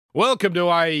Welcome to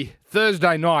a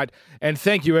Thursday night, and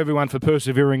thank you everyone for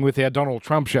persevering with our Donald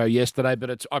Trump show yesterday,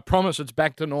 but I promise it's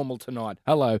back to normal tonight.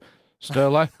 Hello,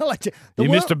 Sterlo. You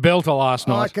missed a belter last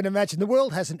night. I can imagine. The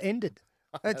world hasn't ended.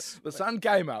 The sun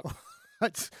came up.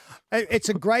 It's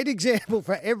a great example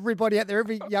for everybody out there,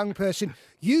 every young person.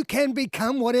 You can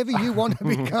become whatever you want to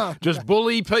become. Just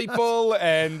bully people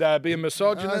and be a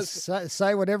misogynist.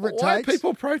 Say whatever it Why takes. are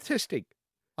people protesting?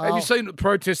 Have you seen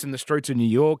protests in the streets of New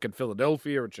York and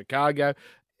Philadelphia and Chicago?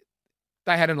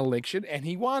 They had an election and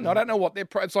he won. I don't know what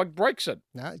it's like Brexit.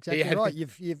 No, exactly right.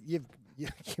 You've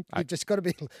just got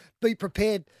to be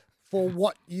prepared for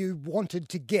what you wanted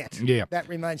to get. Yeah. That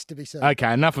remains to be seen.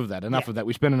 Okay, enough of that. Enough of that.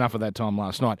 We spent enough of that time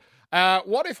last night.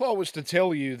 What if I was to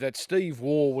tell you that Steve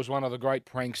Waugh was one of the great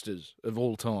pranksters of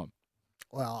all time?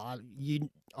 Well,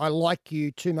 I like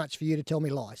you too much for you to tell me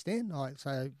lies, Dan.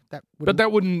 But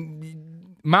that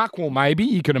wouldn't. Mark Waugh, maybe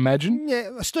you can imagine.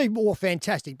 Yeah, Steve Waugh,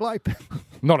 fantastic bloke.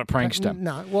 Not a prankster.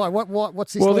 No. Why?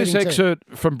 What's this? Well, this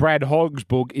excerpt from Brad Hogg's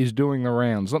book is doing the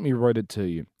rounds. Let me read it to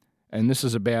you. And this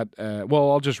is about.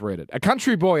 I'll just read it. A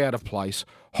country boy out of place.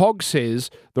 Hogg says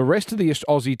the rest of the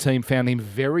Aussie team found him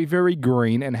very, very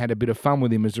green and had a bit of fun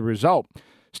with him as a result.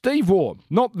 Steve Waugh,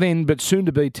 not then but soon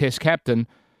to be Test captain,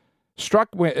 struck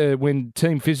when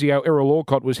team physio Errol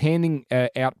Orcott was handing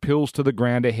out pills to the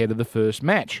ground ahead of the first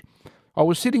match. I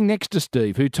was sitting next to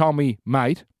Steve, who told me,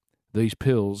 mate, these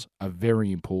pills are very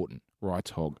important,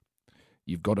 writes Hogg.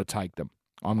 You've got to take them.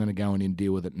 I'm going to go in and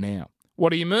deal with it now. What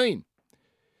do you mean?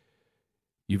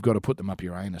 You've got to put them up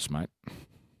your anus, mate.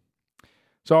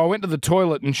 So I went to the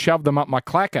toilet and shoved them up my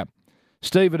clacker.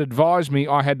 Steve had advised me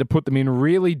I had to put them in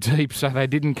really deep so they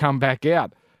didn't come back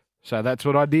out. So that's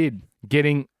what I did,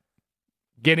 getting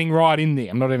right in there.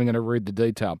 I'm not even going to read the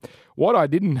detail. What I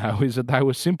didn't know is that they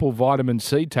were simple vitamin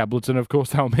C tablets, and of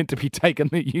course they were meant to be taken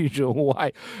the usual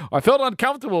way. I felt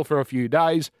uncomfortable for a few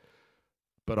days,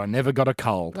 but I never got a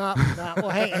cold. No. Well,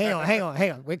 hang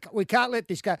on. We can't let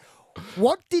this go.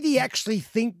 What did he actually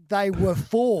think they were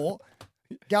for,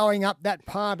 going up that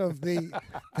part of the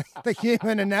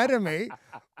human anatomy?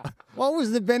 What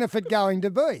was the benefit going to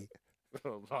be?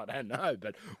 Well, I don't know,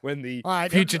 but when the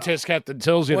future Test captain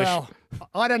tells you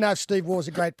I don't know if Steve Waugh's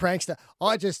a great prankster.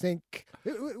 I just think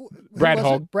Brad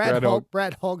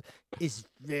Hogg is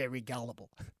very gullible.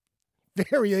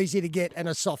 Very easy to get and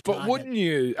a soft target. But wouldn't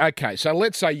you? Okay, so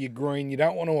let's say you're green. You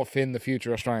don't want to offend the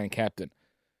future Australian captain.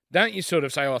 Don't you sort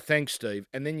of say, oh, thanks, Steve,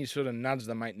 and then you sort of nudge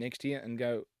the mate next to you and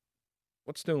go,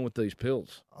 what's doing with these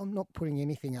pills? I'm not putting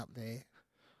anything up there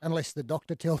unless the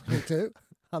doctor tells me to.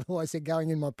 Otherwise, they're going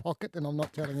in my pocket and I'm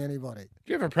not telling anybody.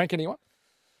 Do you ever prank anyone?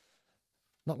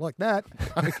 Not like that.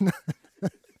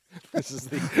 This is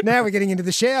now we're getting into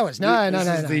the showers. No. This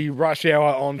is the rush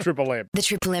hour on Triple M. The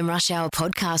Triple M Rush Hour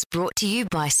podcast brought to you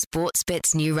by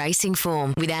Sportsbet's new racing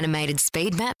form with animated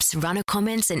speed maps, runner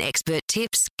comments and expert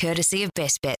tips courtesy of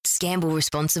Best Bets. Gamble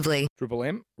responsibly. Triple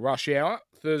M, rush hour,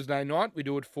 Thursday night. We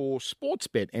do it for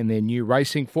Sportsbet and their new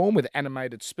racing form with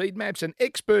animated speed maps and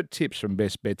expert tips from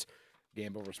Best Bets.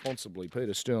 Gamble responsibly.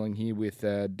 Peter Sterling here with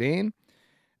Dan.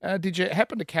 Did you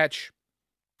happen to catch...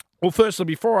 Well,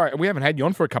 firstly, we haven't had you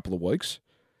on for a couple of weeks.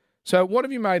 So what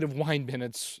have you made of Wayne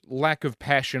Bennett's lack of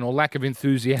passion or lack of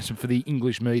enthusiasm for the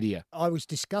English media? I was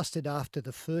disgusted after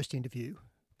the first interview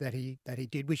that he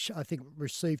did, which I think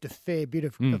received a fair bit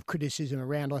of criticism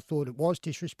around. I thought it was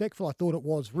disrespectful. I thought it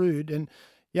was rude. And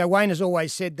Wayne has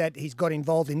always said that he's got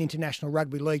involved in International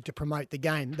Rugby League to promote the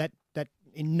game. That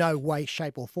in no way,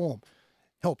 shape or form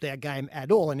helped our game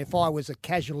at all. And if I was a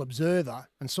casual observer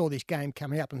and saw this game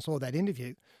coming up and saw that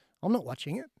interview, I'm not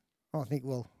watching it. I think,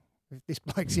 well, if this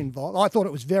bloke's involved. I thought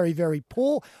it was very, very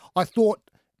poor. I thought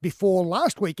before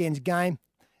last weekend's game,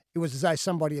 it was as though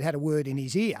somebody had had a word in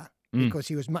his ear because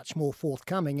he was much more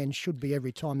forthcoming and should be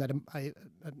every time that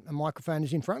a microphone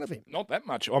is in front of him. Not that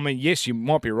much. I mean, yes, you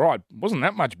might be right. It wasn't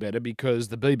that much better because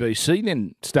the BBC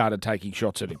then started taking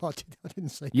shots at him. I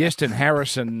didn't see that. Yeston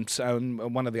Harris and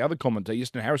one of the other commentators,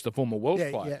 Yeston Harris, the former world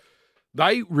player. Yeah.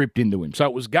 They ripped into him. So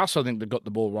it was Gus, I think, that got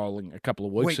the ball rolling a couple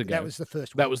of weeks ago. That was the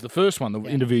first one. That was the first one, the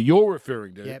interview you're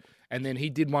referring to. Yep. And then he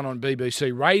did one on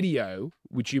BBC Radio,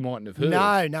 which you mightn't have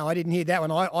heard. No, I didn't hear that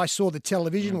one. I saw the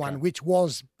television one, which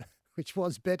was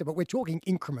better. But we're talking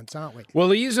increments, aren't we?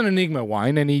 Well, he is an enigma,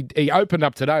 Wayne, and he opened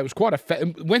up today. It was quite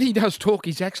when he does talk,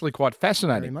 he's actually quite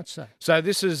fascinating. Very much so. So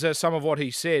this is some of what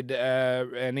he said,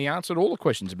 and he answered all the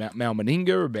questions about Mal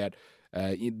Meninga, about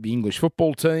the English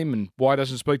football team, and why he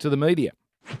doesn't speak to the media.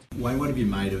 Wayne, what have you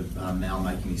made of Mal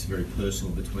making this very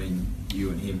personal between you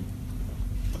and him?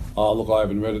 Oh, look, I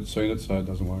haven't seen it, so it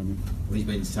doesn't worry me. Well, he's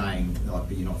been saying that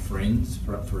you're not friends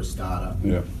for a starter.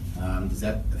 Yeah. Does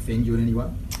that offend you in any way?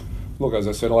 Look, as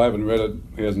I said, I haven't read it.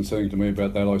 He hasn't said anything to me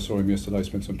about that. I saw him yesterday,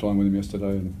 spent some time with him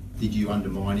yesterday. And did you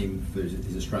undermine him for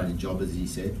his Australian job, as he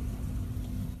said?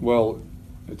 well,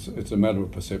 it's a matter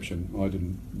of perception. I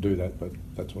didn't do that, but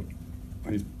that's what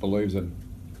he believes, and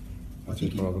that's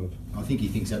his prerogative. I think he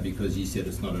thinks that because you said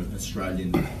it's not an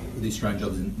Australian. The Australian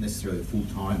job isn't necessarily a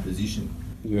full-time position.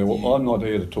 Yeah, well, I'm not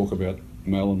here to talk about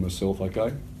Mel and myself, okay?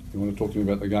 If you want to talk to me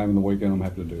about the game and the weekend, I'm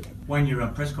happy to do that. Wayne, your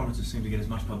press conferences seem to get as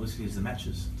much publicity as the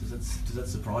matches. Does that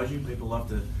surprise you? People love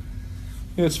to...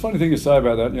 Yeah, it's a funny thing to say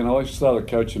about that. You know, I started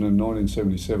coaching in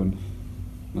 1977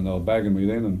 and they were bagging me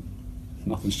then, and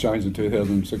nothing's changed in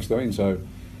 2016, so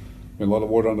been a lot of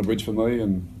water on the bridge for me,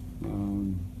 and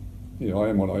yeah, I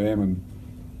am what I am, and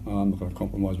I'm not going to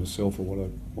compromise myself or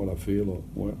what I feel or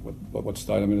what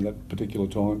state I'm in at that particular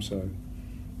time, so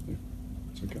yeah,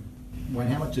 it's okay. Wayne,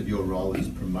 how much of your role is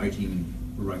promoting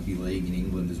rugby league in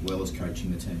England as well as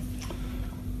coaching the team?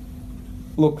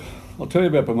 Look, I'll tell you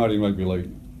about promoting rugby league.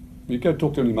 You go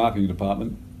talk to any marketing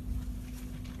department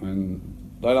and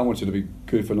they don't want you to be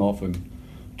goofing off and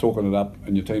talking it up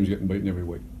and your team's getting beaten every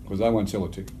week because they won't sell a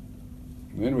ticket.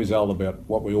 The end result about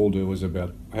what we all do is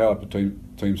about how our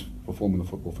teams perform in the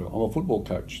football field. I'm a football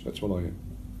coach, that's what I am.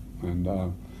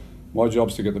 And my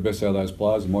job's to get the best out of those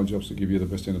players, and my job's to give you the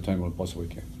best entertainment I possibly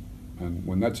can. And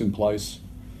when that's in place,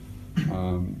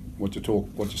 what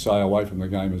you say away from the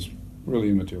game is really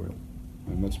immaterial.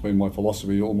 And that's been my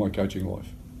philosophy all my coaching life.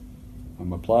 And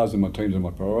my players and my teams are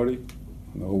my priority,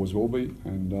 and they always will be.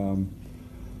 And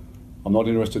I'm not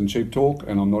interested in cheap talk,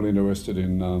 and I'm not interested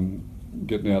in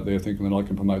getting out there thinking that I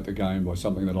can promote the game by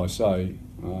something that I say.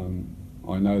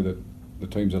 I know that the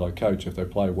teams that I coach, if they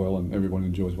play well and everyone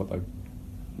enjoys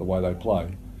the way they play,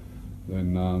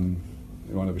 then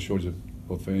you won't have a shortage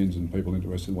of fans and people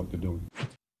interested in what they're doing.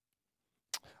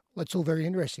 Well, it's all very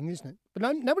interesting, isn't it?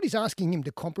 But nobody's asking him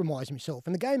to compromise himself,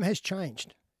 and the game has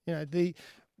changed. You know,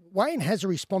 Wayne has a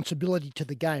responsibility to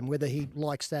the game, whether he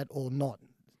likes that or not.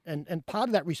 And part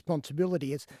of that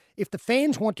responsibility is if the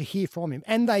fans want to hear from him,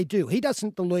 and they do. He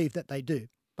doesn't believe that they do,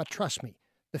 but trust me,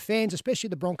 the fans, especially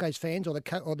the Broncos fans or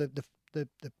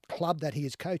the club that he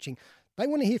is coaching, they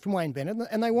want to hear from Wayne Bennett,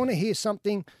 and they want to hear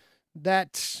something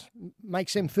that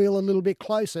makes them feel a little bit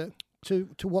closer to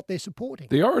what they're supporting.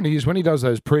 The irony is when he does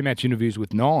those pre-match interviews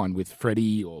with Nine, with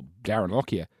Freddie or Darren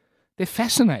Lockyer, they're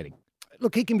fascinating.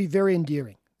 Look, he can be very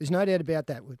endearing. There's no doubt about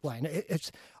that with Wayne.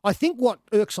 I think what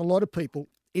irks a lot of people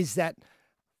is that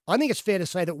I think it's fair to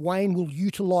say that Wayne will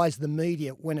utilise the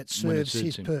media when it serves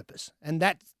his purpose. And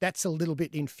that's a little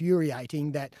bit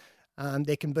infuriating that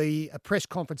there can be a press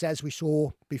conference, as we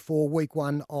saw before week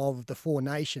one of the Four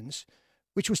Nations,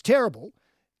 which was terrible.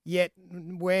 Yet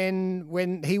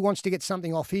when he wants to get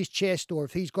something off his chest, or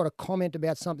if he's got a comment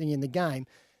about something in the game,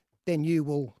 then you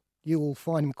will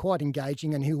find him quite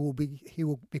engaging, and he will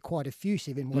be quite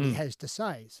effusive in what he has to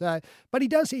say. So, but he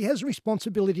has a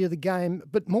responsibility to the game,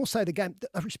 but more so the game,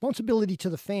 a responsibility to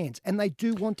the fans, and they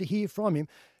do want to hear from him.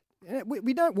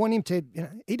 We don't want him to,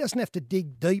 he doesn't have to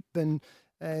dig deep and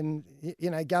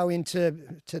go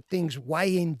into things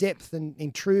way in depth and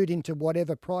intrude into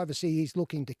whatever privacy he's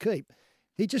looking to keep.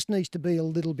 He just needs to be a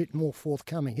little bit more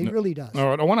forthcoming. He really does. All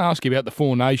right, I want to ask you about the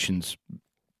Four Nations.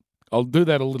 I'll do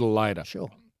that a little later. Sure.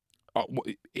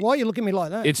 Why are you looking at me like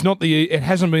that? It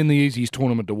hasn't been the easiest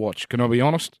tournament to watch. Can I be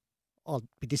honest? I'd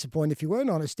be disappointed if you weren't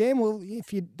honest, Dan. Well,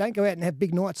 if you don't go out and have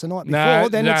big nights the night before,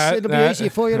 then it'll be easier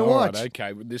for you to watch. Right,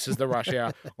 okay, this is the Rush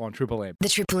Hour on Triple M. The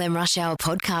Triple M Rush Hour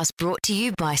podcast brought to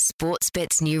you by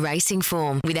Sportsbet's new racing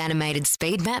form with animated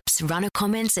speed maps, runner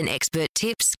comments and expert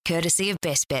tips, courtesy of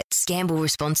Best Bets. Gamble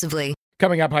responsibly.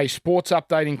 Coming up, a sports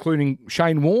update, including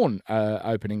Shane Warne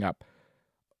opening up.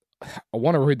 I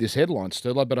want to read this headline,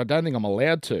 Sterlo, but I don't think I'm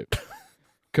allowed to.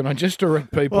 Can I just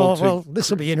direct people to... Well, this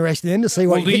will be interesting then to see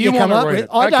what you come up read with. it?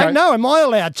 I don't know. Am I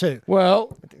allowed to?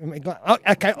 Well...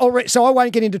 Okay, so I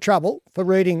won't get into trouble for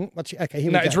reading... here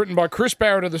we go. It's written by Chris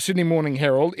Barrett of the Sydney Morning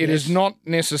Herald. It is not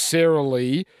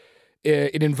necessarily...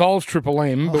 it involves Triple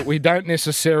M, but we don't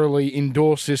necessarily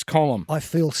endorse this column. I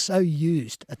feel so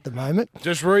used at the moment.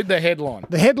 Just read the headline.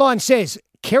 The headline says,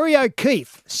 Kerry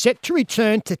O'Keefe set to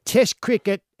return to Test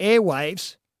cricket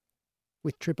airwaves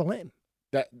with Triple M.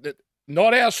 That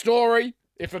not our story.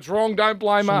 If it's wrong, don't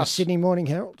blame From us. The Sydney Morning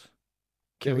Herald.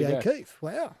 Kerry O'Keefe.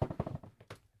 Wow.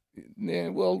 Yeah,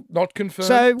 well, not confirmed.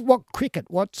 So what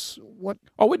cricket? What?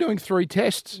 Oh, we're doing 3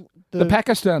 tests. The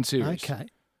Pakistan series. Okay.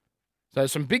 So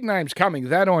some big names coming.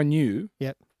 That I knew.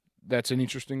 Yep. That's an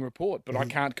interesting report, but I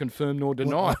can't confirm nor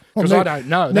deny Well, because I don't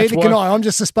know. Neither can I. I'm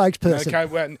just a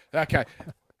spokesperson. Okay.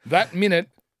 That minute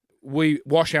we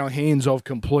wash our hands of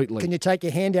completely. Can you take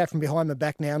your hand out from behind my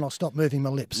back now and I'll stop moving my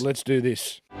lips? Let's do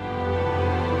this.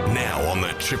 Now on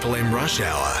the Triple M Rush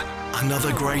Hour,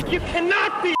 another great... You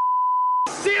cannot be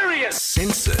serious!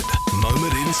 Censored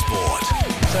moment in sport.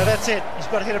 So that's it. He's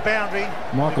got to hit a boundary.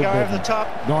 Michael go Bevan, over the top.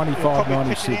 95, He'll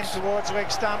 96. pitch it in towards the leg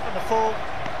stump and the full.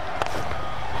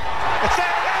 It's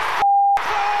there.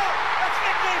 That's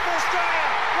victory for Australia.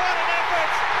 What an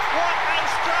effort. What a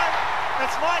stroke.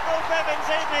 It's Michael Bevan's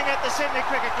evening at the Sydney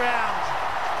Cricket Ground.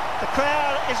 The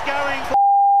crowd is going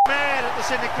mad at the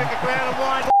Sydney Cricket Ground, and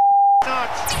why not?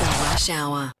 The Rush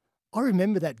Hour. I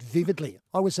remember that vividly.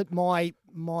 I was at my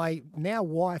now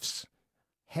wife's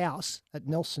house at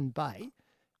Nelson Bay.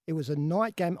 It was a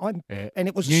night game, and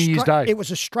it was New Year's Day. It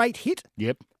was a straight hit.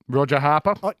 Yep. Roger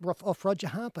Harper. Off Roger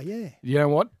Harper, yeah. You know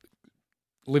what?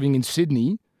 Living in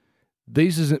Sydney,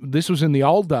 this was in the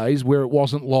old days where it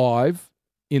wasn't live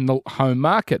in the home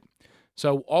market.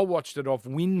 So I watched it off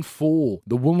Win 4,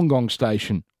 the Wollongong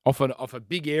station, off a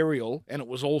big aerial, and it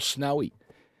was all snowy.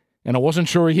 And I wasn't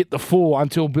sure he hit the 4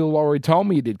 until Bill Lowry told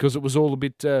me he did, because it was all a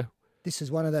bit... This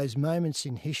is one of those moments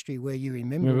in history where you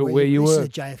remember where you were. This is a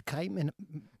JFK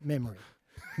memory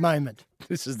moment.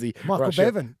 This is the Michael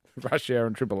Bevan. Rush Hour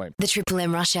and Triple M. The Triple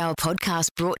M Rush Hour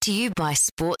podcast brought to you by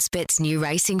Sportsbet's new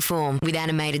racing form with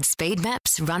animated speed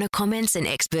maps, runner comments and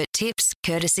expert tips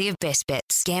courtesy of Best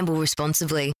Bets. Gamble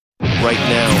responsibly. Right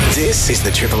now, this is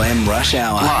the Triple M Rush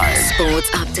Hour. Sports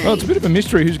update. Well, it's a bit of a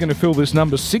mystery who's going to fill this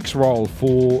number 6 role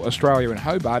for Australia in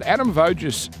Hobart. Adam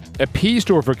Voges appears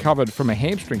to have recovered from a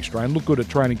hamstring strain. Looked good at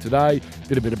training today.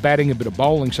 Did a bit of batting, a bit of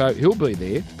bowling, so he'll be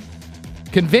there.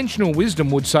 Conventional wisdom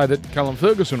would say that Callum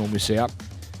Ferguson will miss out.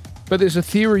 But there's a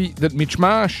theory that Mitch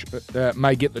Marsh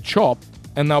may get the chop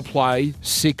and they'll play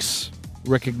 6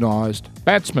 recognised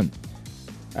batsmen.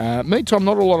 Meantime,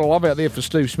 not a lot of love out there for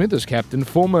Steve Smith as captain.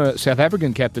 Former South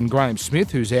African captain Graham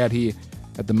Smith, who's out here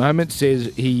at the moment,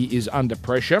 says he is under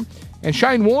pressure. And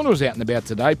Shane Warne was out and about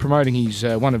today promoting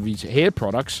one of his hair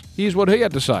products. Here's what he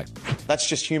had to say. That's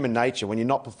just human nature. When you're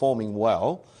not performing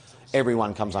well,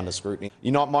 everyone comes under scrutiny.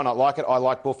 You might not like it. I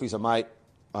like Buff, he's a mate.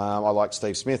 I like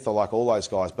Steve Smith. I like all those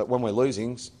guys. But when we're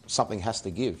losing, something has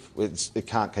to give. It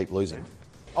can't keep losing.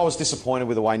 I was disappointed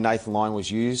with the way Nathan Lyon was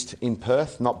used in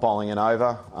Perth, not bowling an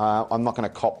over. I'm not going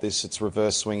to cop this. It's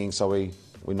reverse swinging, so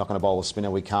we're not going to bowl a spinner.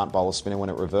 We can't bowl a spinner when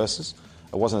it reverses.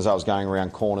 It wasn't as though I was going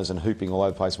around corners and hooping all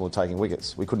over the place when we were taking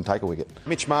wickets. We couldn't take a wicket.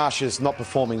 Mitch Marsh is not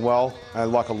performing well,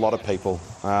 like a lot of people.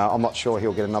 I'm not sure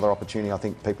he'll get another opportunity. I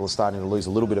think people are starting to lose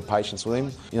a little bit of patience with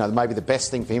him. You know, maybe the best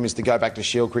thing for him is to go back to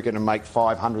Shield cricket and make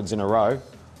 500s in a row.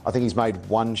 I think he's made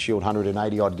 1 Shield 100 in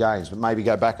 80-odd games, but maybe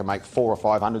go back and make 4 or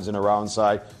 500s in a row and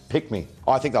say, pick me.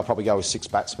 I think they'll probably go with 6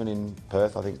 batsmen in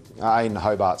Perth. In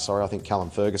Hobart, sorry. I think Callum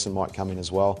Ferguson might come in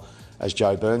as well as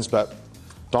Joe Burns, but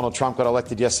Donald Trump got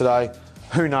elected yesterday.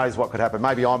 Who knows what could happen?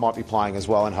 Maybe I might be playing as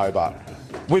well in Hobart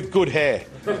with good hair.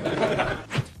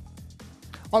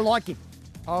 I like him.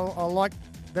 I like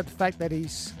the fact that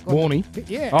he's... Warnie?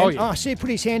 Yeah. Oh, and yeah. I see he put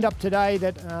his hand up today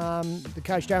that the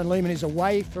coach, Darren Lehman, is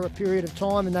away for a period of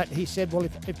time, and that he said, well,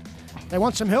 if they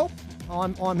want some help,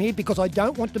 I'm here, because I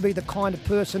don't want to be the kind of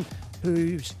person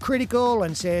who's critical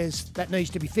and says that needs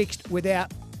to be fixed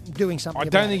without doing something I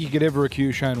about don't think it. you could ever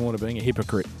accuse Shane Warne of being a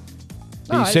hypocrite.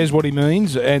 No, He says what he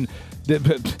means, and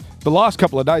the last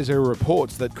couple of days there were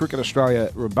reports that Cricket Australia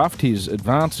rebuffed his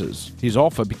advances, his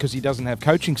offer, because he doesn't have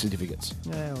coaching certificates.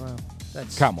 Yeah, well,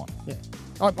 that's... Come on. Yeah,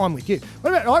 I'm with you.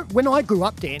 What about when I grew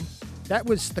up, Dan? That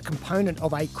was the component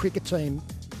of a cricket team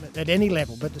at any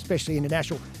level, but especially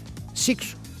international.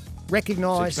 6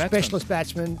 recognised specialist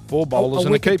batsmen, 4 bowlers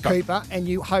and a keeper, and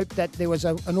you hope that there was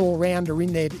an all-rounder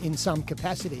in there in some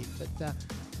capacity. But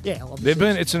yeah, obviously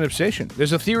It's an obsession.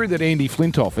 There's a theory that Andy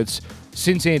Flintoff, it's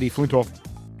since Andy Flintoff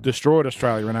destroyed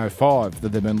Australia in 2005 that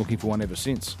they've been looking for one ever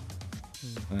since.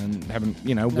 And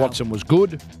Watson was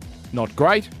good, not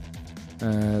great.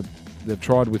 They've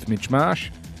tried with Mitch Marsh.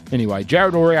 Anyway,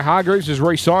 Jared Aurea-Hargreaves is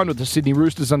re-signed with the Sydney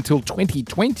Roosters until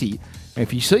 2020. And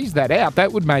if he sees that out,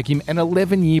 that would make him an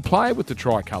 11-year player with the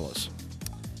Tricolours.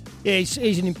 Yeah,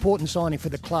 he's an important signing for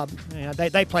the club. You know,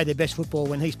 they play their best football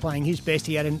when he's playing his best.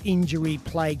 He had an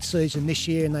injury-plagued season this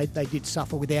year, and they did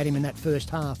suffer without him in that first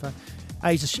half.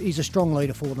 He's a strong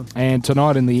leader for them. And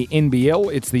tonight in the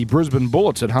NBL, it's the Brisbane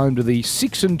Bullets at home to the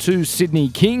 6-2 Sydney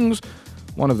Kings.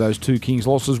 One of those 2 Kings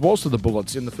losses was to the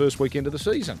Bullets in the first weekend of the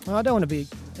season. I don't want to be,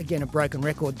 again, a broken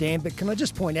record, Dan, but can I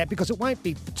just point out, because it won't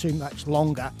be for too much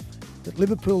longer, that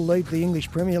Liverpool lead the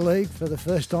English Premier League for the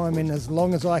first time in as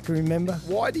long as I can remember.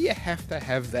 Why do you have to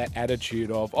have that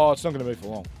attitude of, oh, it's not going to be for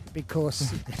long?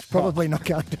 because it's probably not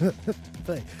going to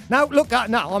be. No, look,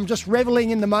 no, I'm just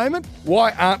revelling in the moment.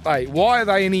 Why aren't they? Why are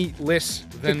they any less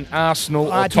than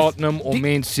Arsenal or Tottenham or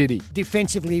Man City?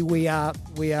 Defensively, we are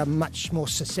much more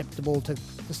susceptible to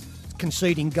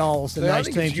conceding goals than those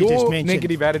teams you just mentioned.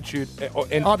 Negative attitude.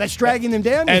 That's dragging them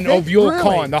down? And of your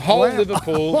kind. The whole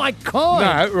Liverpool. My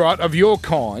kind. No, right, of your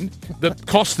kind that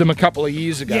cost them a couple of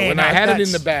years ago when they had it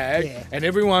in the bag and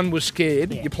everyone was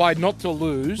scared. Yeah. You played not to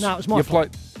lose. No, it was my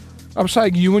fault. I'm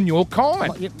saying you and your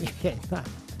kind. No.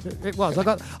 It was. I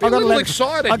got a little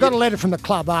excited. I got a letter from the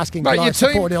club asking for my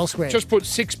support elsewhere. Just put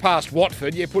 6 past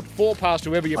Watford. You put 4 past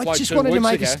whoever you played 2 weeks ago. I just wanted to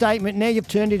make a statement. Now you've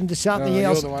turned it into something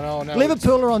else. You're the one. Oh, no,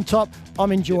 Liverpool are on top.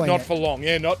 I'm enjoying it. Not for long.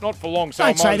 Yeah, not for long. So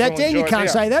don't say that, Dan. You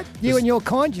can't say that. You and your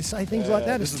kind, you say things like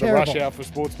that. It's terrible. This is the Rush Hour for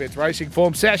Sports Bets Racing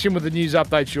Form. Sash in with the news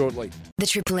update shortly. The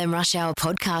Triple M Rush Hour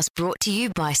podcast brought to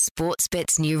you by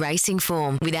Sportsbet's new racing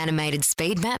form with animated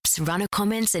speed maps, runner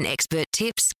comments and expert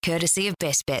tips courtesy of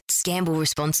Best Bets. Gamble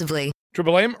responsibly.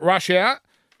 Triple M, Rush Hour,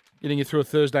 getting you through a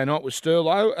Thursday night with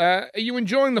Sterlo. Are you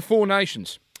enjoying the Four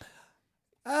Nations?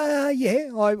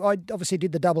 Yeah, I obviously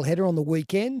did the double header on the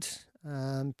weekend.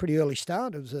 Pretty early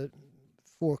start. It was a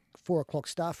 4 o'clock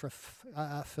start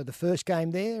for the first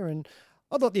game there, and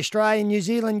I thought the Australia-New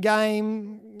Zealand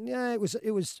game, it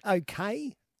was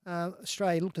okay.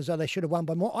 Australia looked as though they should have won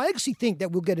by more. I actually think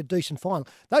that we'll get a decent final.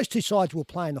 Those two sides will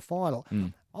play in the final.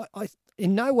 I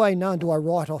in no way known do I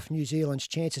write off New Zealand's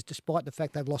chances, despite the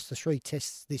fact they've lost the 3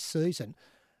 tests this season.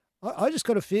 I just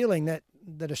got a feeling that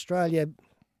Australia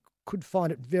could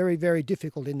find it very, very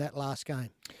difficult in that last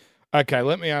game. Okay,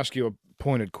 let me ask you a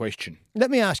pointed question. Let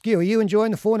me ask you, are you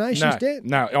enjoying the Four Nations, Dad?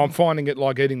 No, I'm finding it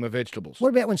like eating my vegetables. What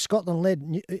about when Scotland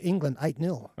led England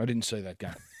 8-0? I didn't see that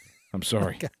game. I'm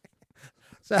sorry. Okay.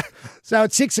 So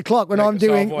at 6 o'clock when I'm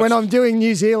doing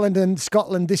New Zealand and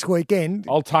Scotland this weekend,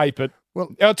 I'll tape it. Well,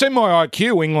 it's in my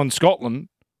IQ, England, Scotland.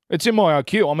 It's in my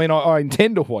IQ. I mean, I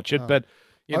intend to watch it, but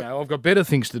I've got better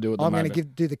things to do at the moment. I'm going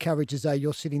to do the coverage as though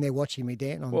you're sitting there watching me,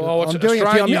 Dan. I'm doing it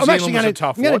to you. I'm actually going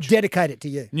to dedicate it to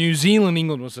you. New Zealand,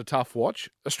 England was a tough watch.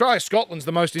 Australia, Scotland's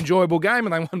the most enjoyable game,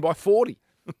 and they won by 40.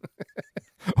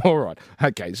 All right.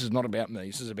 Okay, this is not about me.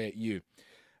 This is about you.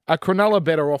 Are Cronulla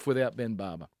better off without Ben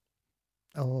Barber?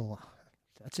 Oh,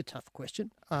 that's a tough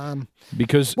question.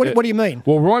 Because what do you mean?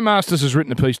 Well, Roy Masters has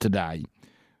written a piece today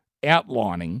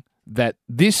outlining that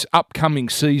this upcoming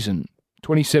season,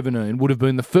 2017, would have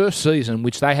been the first season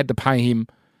which they had to pay him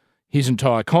his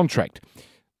entire contract.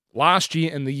 Last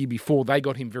year and the year before, they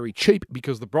got him very cheap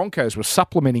because the Broncos were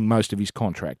supplementing most of his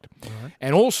contract. Right.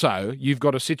 And also, you've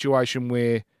got a situation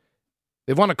where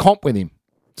they've won a comp with him.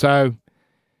 So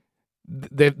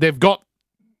they've got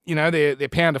their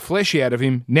pound of flesh out of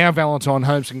him. Now Valentine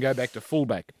Holmes can go back to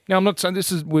fullback. Now, I'm not saying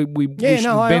this is we wish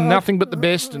Ben nothing but the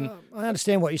best. And I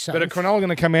understand what you're saying. But are Cronulla going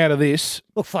to come out of this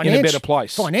in a better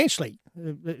place? Financially,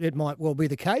 it might well be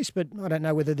the case, but I don't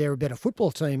know whether they're a better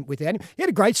football team without him. He had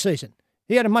a great season.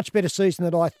 He had a much better season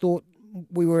than I thought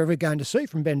we were ever going to see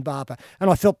from Ben Barber. And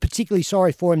I felt particularly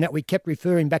sorry for him that we kept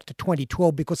referring back to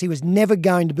 2012 because he was never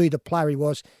going to be the player he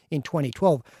was in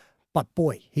 2012. But,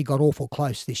 boy, he got awful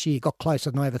close this year. He got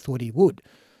closer than I ever thought he would.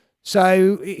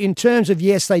 So, in terms of,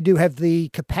 yes, they do have the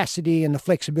capacity and the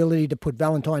flexibility to put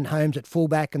Valentine Holmes at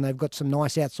fullback, and they've got some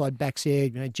nice outside backs there.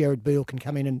 Jared Beale can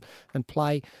come in and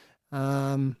play.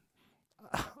 No,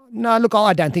 look,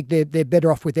 I don't think they're better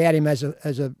off without him as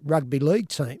a rugby league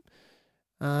team.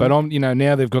 But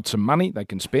now they've got some money they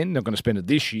can spend. They're going to spend it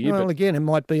this year. Well, again, it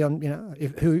might be on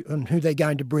who they're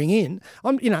going to bring in.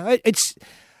 It's.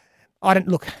 I don't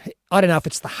know if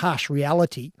it's the harsh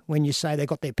reality when you say they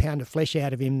got their pound of flesh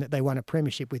out of him that they won a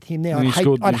premiership with him. Now,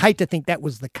 I'd hate to think that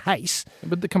was the case.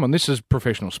 But come on, this is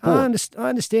professional sport. I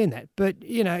understand that. But,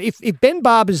 if Ben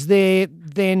Barber's there,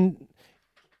 then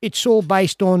it's all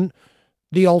based on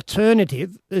the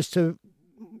alternative as to,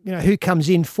 who comes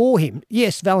in for him.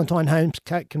 Yes, Valentine Holmes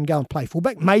can go and play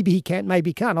fullback. Maybe he can,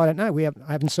 maybe he can't. I don't know.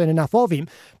 I haven't seen enough of him.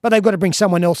 But they've got to bring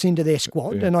someone else into their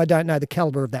squad, and I don't know the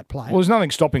calibre of that player. Well, there's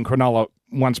nothing stopping Cronulla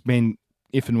once Ben,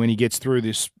 if and when he gets through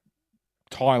this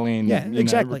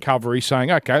Thailand recovery,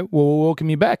 saying, okay, we'll welcome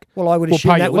you back. Well, I would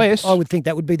assume less. I would think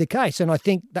that would be the case. And I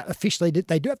think that officially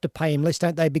they do have to pay him less,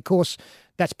 don't they? Because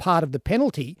that's part of the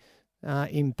penalty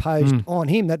imposed on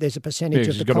him, that there's a percentage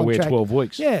of the contract. He's got to wear 12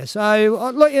 weeks. Yeah,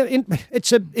 so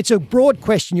it's a broad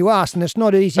question you asked, and it's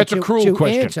not easy to answer. It's a cruel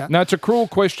question. No, it's a cruel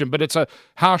question, but it's a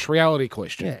harsh reality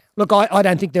question. Yeah. Look, I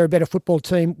don't think they're a better football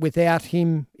team without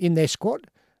him in their squad,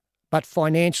 but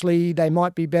financially they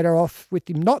might be better off with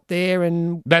him not there.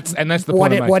 And that's the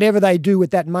point. Whatever they do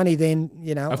with that money, then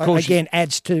again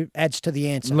adds to the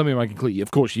answer. Let me make it clear.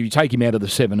 Of course, if you take him out of the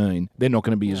 17, they're not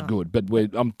going to be as good. But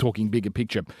I'm talking bigger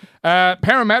picture.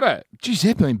 Parramatta, geez,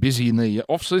 they've been busy in the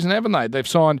off season, haven't they? They've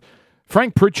signed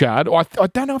Frank Pritchard. I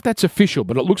don't know if that's official,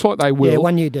 but it looks like they will. Yeah,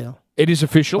 1 year deal. It is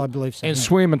official. I believe so. And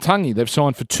Swim and Tungy, they've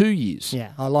signed for 2 years.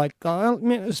 Yeah,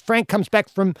 Frank comes back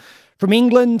from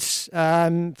England,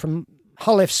 from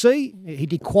Hull FC. He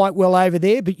did quite well over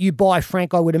there, but you buy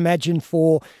Frank, I would imagine,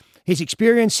 for his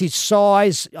experience, his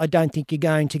size. I don't think you're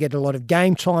going to get a lot of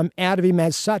game time out of him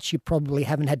as such. You probably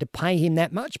haven't had to pay him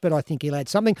that much, but I think he'll add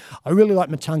something. I really like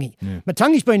Matungi. Yeah.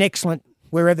 Matungi's been excellent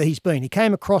wherever he's been. He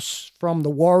came across from the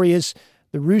Warriors,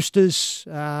 the Roosters.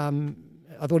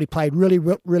 I thought he played really,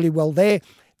 really well there.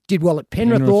 Did well at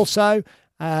Penrith also.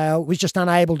 Was just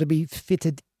unable to be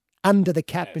fitted under the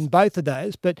cap in both of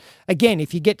those. But again,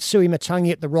 if you get Sui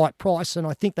Matungi at the right price, and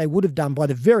I think they would have done by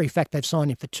the very fact they've signed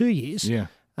him for 2 years,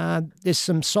 there's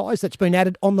some size that's been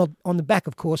added on the back,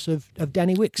 of course, of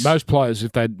Danny Wicks. Most players,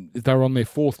 if they were on their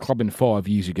fourth club in 5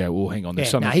 years ago, well, hang on, there's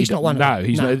something. No, he's not one of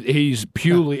them. No, he's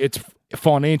purely, it's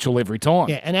financial every time.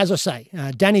 Yeah, and as I say,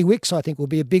 Danny Wicks, I think, will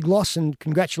be a big loss, and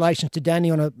congratulations to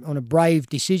Danny on a brave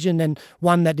decision, and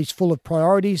one that is full of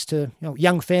priorities to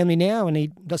young family now, and he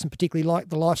doesn't particularly like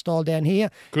the lifestyle down here.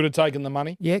 Could have taken the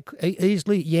money. Yeah,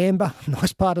 easily. Yamba,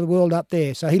 nice part of the world up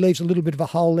there. So he leaves a little bit of a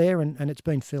hole there, and it's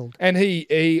been filled. And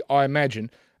he, I imagine,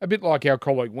 a bit like our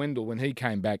colleague Wendell when he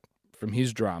came back from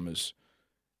his dramas,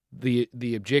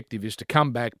 the objective is to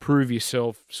come back, prove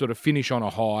yourself, sort of finish on a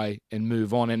high and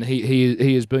move on. And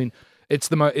he has been. It's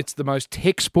the most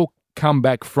textbook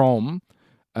comeback from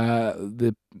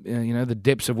the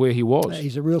depths of where he was.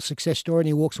 He's a real success story, and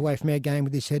he walks away from our game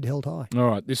with his head held high. All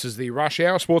right, this is the Rush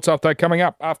Hour Sports Update coming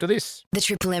up after this. The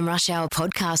Triple M Rush Hour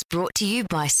podcast brought to you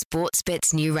by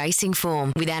Sportsbet's new racing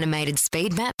form with animated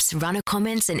speed maps, runner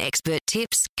comments, and expert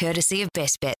tips, courtesy of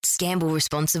Best Bets. Gamble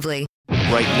responsibly.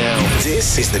 Right now,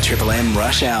 this is the Triple M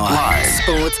Rush Hour. Live.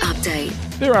 Sports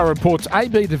Update. There are reports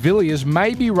AB de Villiers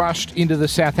may be rushed into the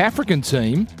South African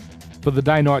team for the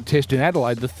day-night test in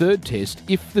Adelaide, the third test,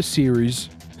 if the series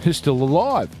is still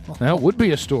alive. Now, it would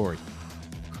be a story.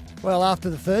 Well, after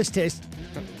the first test,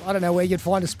 I don't know where you'd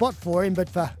find a spot for him, but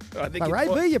for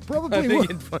AB, you probably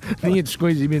would. I think you'd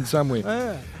squeeze him in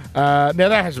somewhere. Now,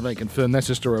 that hasn't been confirmed. That's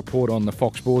just a report on the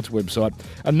Fox Sports website.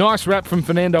 A nice rap from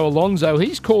Fernando Alonso.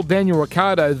 He's called Daniel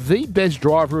Ricciardo the best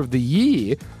driver of the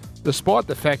year, despite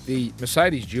the fact the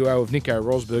Mercedes duo of Nico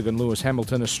Rosberg and Lewis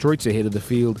Hamilton are streets ahead of the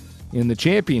field in the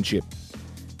championship.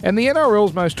 And the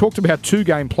NRL's most talked about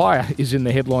two-game player is in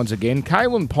the headlines again.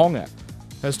 Kalen Ponga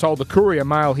has told the Courier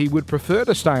Mail he would prefer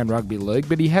to stay in rugby league,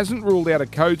 but he hasn't ruled out a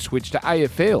code switch to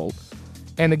AFL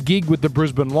and a gig with the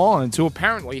Brisbane Lions, who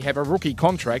apparently have a rookie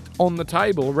contract on the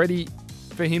table ready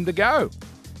for him to go.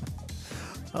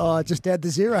 Oh, just add the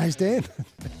zeros, Dan.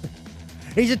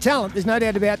 He's a talent, there's no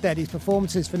doubt about that. His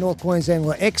performances for North Queensland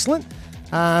were excellent.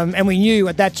 And we knew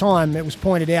at that time, it was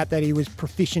pointed out that he was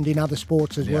proficient in other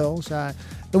sports as well. So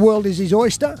the world is his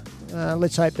oyster.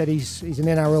 Let's hope that he's an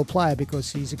NRL player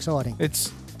because he's exciting.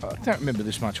 I don't remember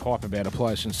this much hype about a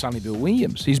player since Sonny Bill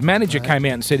Williams. His manager came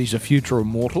out and said he's a future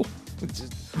immortal.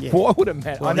 Why would it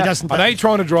matter? Well, I know you're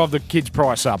trying to drive the kids'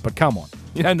 price up, but come on.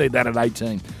 You don't need that at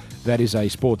 18. That is a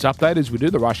sports update as we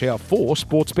do the Rush Hour for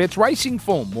Sportsbet's racing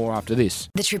form. More after this.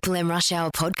 The Triple M Rush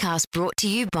Hour podcast brought to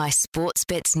you by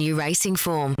Sportsbet's new racing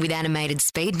form with animated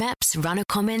speed maps, runner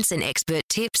comments, and expert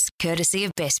tips, courtesy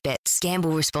of Best Bets.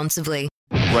 Gamble responsibly.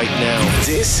 Right now,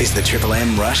 this is the Triple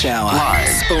M Rush Hour. Live.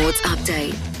 Sports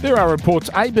Update. There are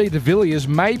reports AB de Villiers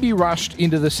may be rushed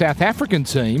into the South African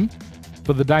team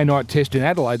for the day-night test in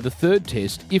Adelaide, the third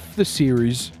test, if the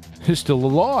series is still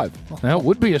alive. Now, it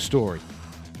would be a story.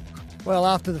 Well,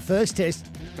 after the first test,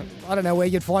 I don't know where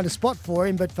you'd find a spot for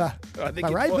him, but for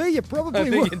AB, you probably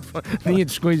would. I think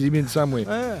you'd squeeze him in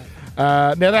somewhere.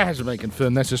 Now, that hasn't been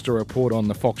confirmed. That's just a report on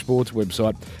the Fox Sports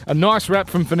website. A nice rap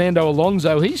from Fernando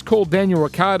Alonso. He's called Daniel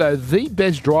Ricciardo the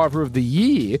best driver of the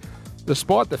year,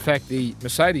 despite the fact the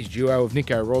Mercedes duo of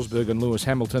Nico Rosberg and Lewis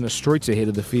Hamilton are streets ahead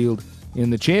of the field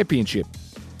in the championship.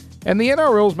 And the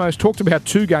NRL's most talked about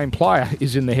two-game player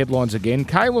is in the headlines again.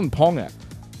 Kalen Ponga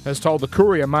has told the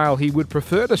Courier Mail he would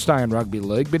prefer to stay in rugby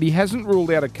league, but he hasn't ruled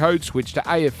out a code switch to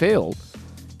AFL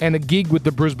and a gig with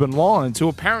the Brisbane Lions, who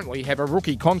apparently have a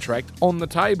rookie contract on the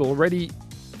table ready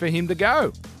for him to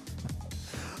go.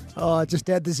 Oh, just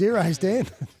add the zeros, Dan.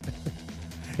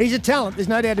 He's a talent, there's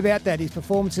no doubt about that. His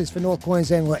performances for North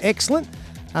Queensland were excellent.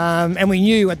 And we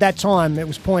knew at that time, it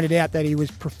was pointed out that he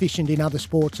was proficient in other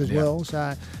sports as well.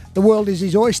 So the world is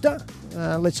his oyster.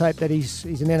 Let's hope that he's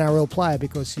an NRL player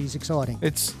because he's exciting.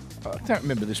 I don't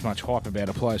remember this much hype about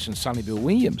a player since Sonny Bill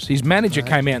Williams. His manager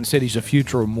came out and said he's a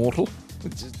future immortal.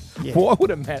 Why would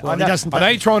it matter? Well, I know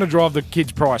you're trying to drive the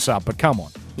kids' price up, but come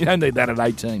on. You don't need that at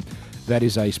 18. That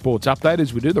is a sports update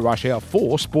as we do the Rush Hour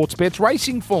 4 Sportsbet's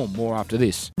racing form. More after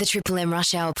this. The Triple M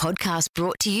Rush Hour podcast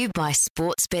brought to you by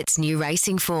Sportsbet's new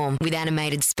racing form with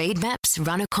animated speed maps,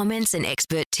 runner comments and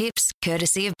expert tips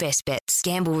courtesy of Best Bets.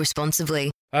 Gamble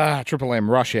responsibly. Triple M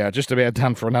Rush Hour, just about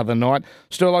done for another night.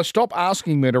 Sterlo, stop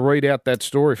asking me to read out that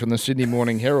story from the Sydney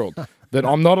Morning Herald that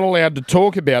I'm not allowed to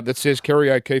talk about that says Kerry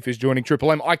O'Keefe is joining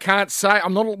Triple M. I can't say,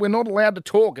 we're not allowed to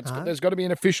talk. There's got to be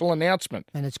an official announcement.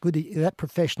 And it's good that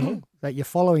professional that you're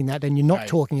following that and you're not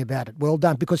talking about it. Well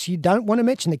done, because you don't want to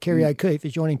mention that Kerry O'Keefe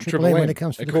is joining Triple M when it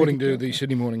comes to according to the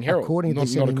Sydney Morning Herald.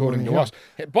 Not according to us.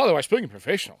 By the way, speaking of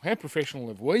professional, how professional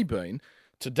have we been?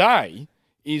 Today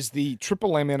is the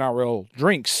Triple M NRL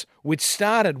Drinks, which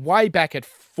started way back at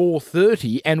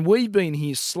 4:30, and we've been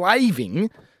here slaving.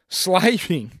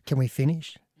 Can we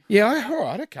finish? Yeah, all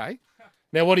right, okay.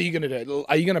 Now, what are you going to do?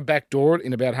 Are you going to backdoor it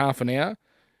in about half an hour?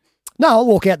 No, I'll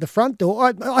walk out the front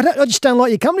door. I just don't like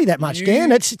your company that much,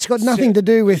 Dan. It's got nothing to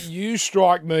do with... You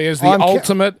strike me as the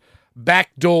ultimate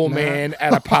backdoor man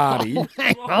at a party.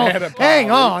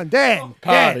 Hang on, Dan.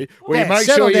 Party. Where you make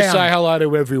sure you say hello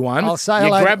to everyone. I'll say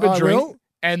hello. You grab a drink. Will.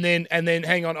 And then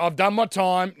hang on, I've done my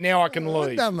time, now I can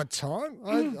leave. I've done my time.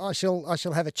 I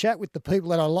shall have a chat with the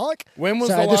people that I like. When was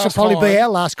the last this will probably be our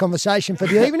last conversation for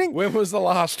the evening. When was the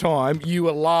last time you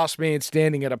were last man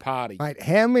standing at a party? Mate,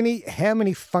 how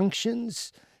many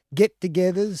functions,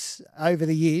 get-togethers over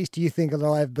the years do you think that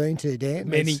I have been to, Dan?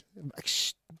 Many.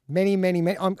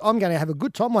 Many. I'm going to have a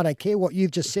good time. I don't care what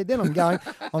you've just said then.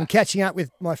 I'm catching up with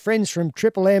my friends from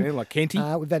Triple M. Yeah, like Kenty.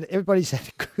 Everybody's had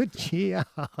a good year.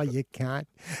 Oh,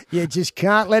 you just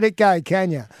can't let it go,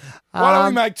 can you? Why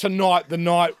don't we make tonight the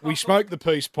night we smoke the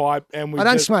peace pipe and we... I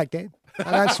don't smoke, Dan.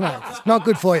 I don't smoke. It's not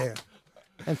good for you.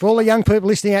 And for all the young people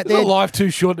listening out there... Is life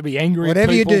too short to be angry at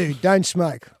whatever people? You do, don't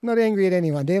smoke. I'm not angry at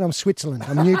anyone, Dan. I'm Switzerland.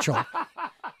 I'm neutral.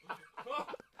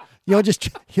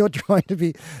 You're trying to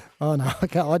be... Oh, no, I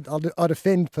can't. I'd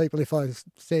offend people if I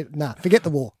said... Nah, forget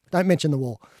the war. Don't mention the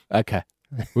war. Okay.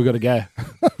 We've got to go.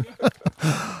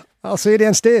 I'll see you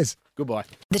downstairs. Goodbye.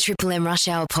 The Triple M Rush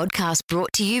Hour podcast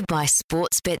brought to you by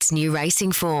Sportsbet's new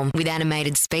racing form with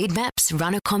animated speed maps,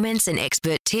 runner comments and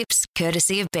expert tips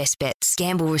courtesy of Best Bets.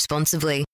 Gamble responsibly.